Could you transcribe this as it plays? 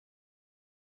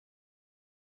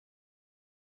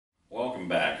Welcome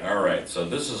back. Alright, so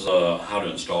this is how to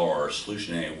install our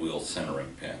solution A wheel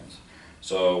centering pins.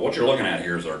 So what you're looking at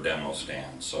here is our demo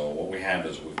stand. So what we have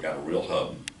is we've got a real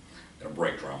hub and a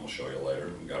brake drum, we'll show you later.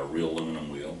 We've got a real aluminum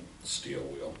wheel, a steel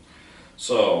wheel.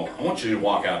 So I want you to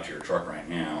walk out to your truck right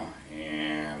now,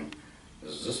 and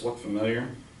does this look familiar?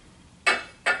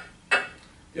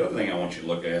 The other thing I want you to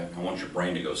look at, I want your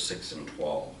brain to go 6 and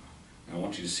 12. And I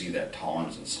want you to see that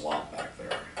tolerance and slot back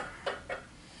there.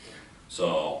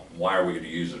 So why are we going to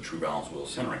use the Tru-Balance wheel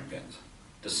centering pins?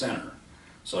 To center.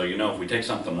 So you know, if we take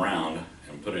something round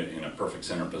and put it in a perfect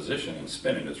center position and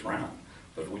spin it, it's round.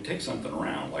 But if we take something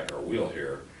round, like our wheel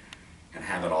here, and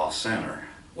have it off center,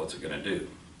 what's it going to do?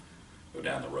 Go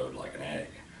down the road like an egg.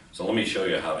 So let me show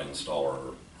you how to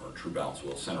install our Tru-Balance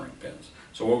wheel centering pins.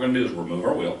 So what we're going to do is remove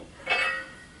our wheel.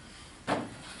 We're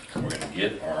going to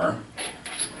get our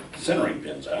centering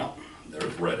pins out. They're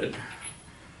threaded.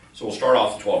 So we'll start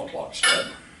off the 12 o'clock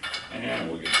stud, and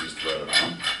we'll get these threaded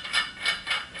on.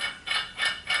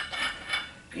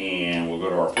 And we'll go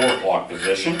to our 4 o'clock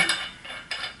position. So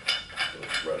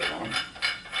it's threaded on.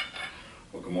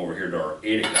 We'll come over here to our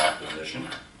 8 o'clock position.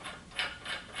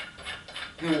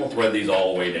 And we'll thread these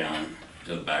all the way down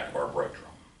to the back of our brake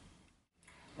drum.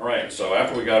 Alright, so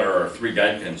after we got our 3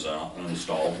 guide pins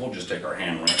installed, we'll just take our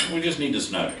hand wrench. We just need to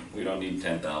snug them. We don't need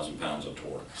 10,000 pounds of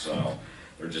torque. So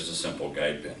they're just a simple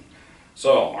guide pin.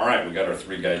 So, alright, we got our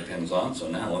 3 guide pins on, so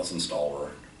now let's install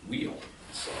our wheel.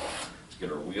 So, let's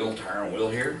get our wheel, tire and wheel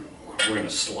here. We're going to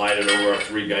slide it over our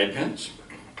 3 guide pins.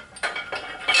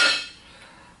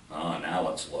 Now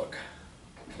let's look.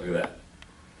 Look at that.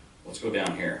 Let's go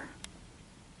down here.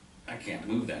 I can't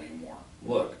move that anymore.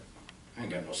 Look, I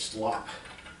ain't got no slop.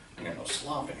 I ain't got no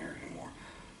slop in here anymore.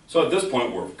 So at this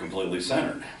point, we're completely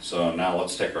centered. So now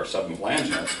let's take our 7 flange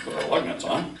nuts, put our lug nuts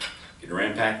on. Get your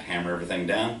impact, hammer everything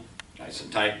down, nice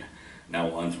and tight. Now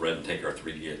we'll unthread and take our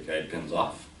 3 guide pins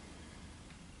off.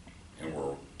 And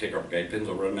we'll take our guide pins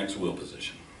over to the next wheel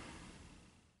position.